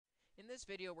this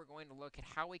video, we're going to look at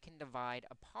how we can divide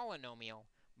a polynomial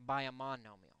by a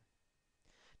monomial.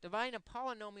 Dividing a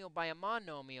polynomial by a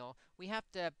monomial, we have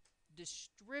to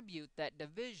distribute that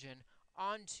division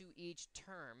onto each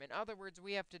term. In other words,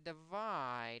 we have to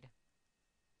divide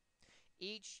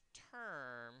each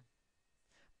term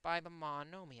by the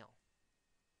monomial.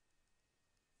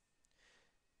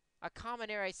 A common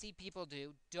error I see people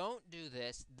do, don't do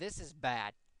this. This is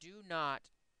bad. Do not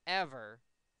ever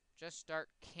just start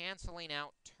canceling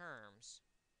out terms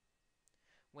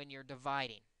when you're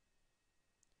dividing.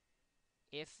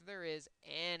 If there is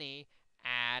any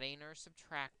adding or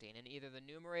subtracting in either the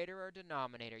numerator or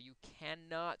denominator, you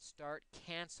cannot start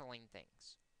canceling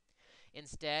things.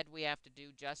 Instead, we have to do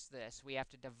just this. We have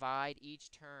to divide each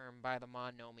term by the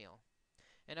monomial.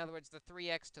 In other words, the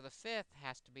 3x to the 5th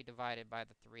has to be divided by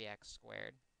the 3x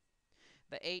squared.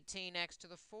 The 18x to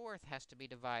the 4th has to be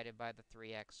divided by the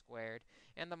 3x squared.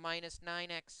 And the minus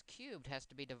 9x cubed has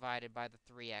to be divided by the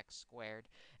 3x squared.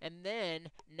 And then,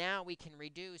 now we can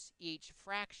reduce each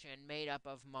fraction made up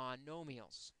of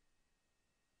monomials.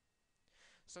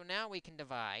 So now we can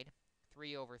divide.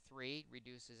 3 over 3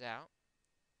 reduces out.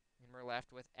 And we're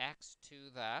left with x to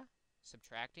the,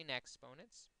 subtracting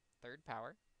exponents, third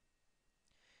power.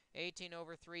 18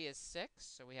 over 3 is 6,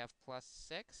 so we have plus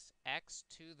 6. X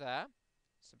to the,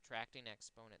 subtracting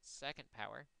exponents, second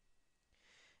power.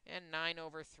 And 9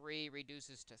 over 3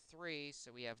 reduces to 3,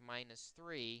 so we have minus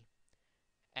 3x,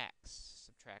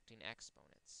 subtracting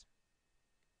exponents.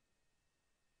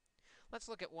 Let's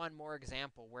look at one more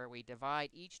example where we divide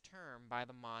each term by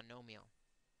the monomial.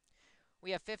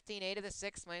 We have 15a to the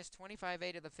 6th minus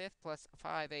 25a to the 5th plus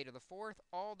 5a to the 4th,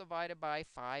 all divided by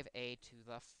 5a to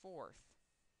the 4th.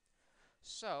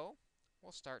 So,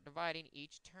 we'll start dividing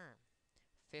each term.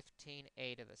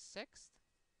 15a to the 6th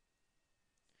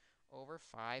over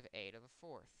 5a to the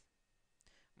 4th.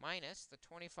 Minus the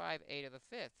 25a to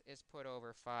the 5th is put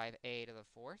over 5a to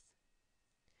the 4th.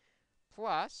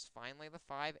 Plus, finally, the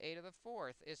 5a to the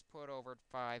 4th is put over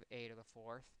 5a to the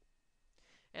 4th.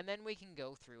 And then we can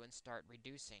go through and start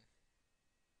reducing.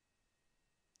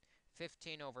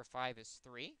 15 over 5 is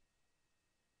 3.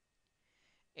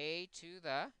 A to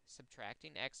the,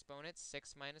 subtracting exponents,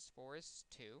 6 minus 4 is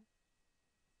 2.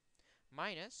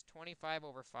 Minus 25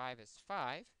 over 5 is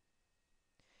 5.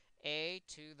 A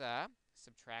to the,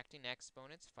 subtracting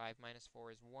exponents, 5 minus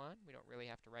 4 is 1. We don't really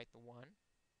have to write the 1.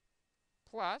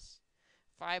 Plus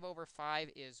 5 over 5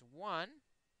 is 1.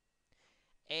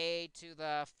 A to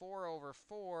the 4 over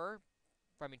 4,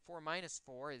 4 minus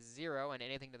 4 is 0, and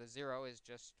anything to the 0 is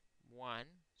just 1.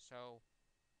 So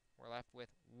we're left with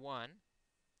 1.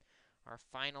 Our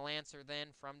final answer then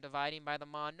from dividing by the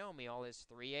monomial is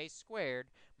 3a squared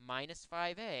minus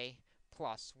 5a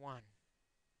plus 1.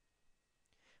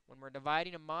 When we're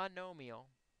dividing a monomial,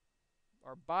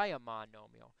 or by a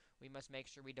monomial, we must make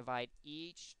sure we divide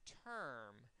each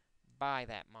term by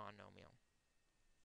that monomial.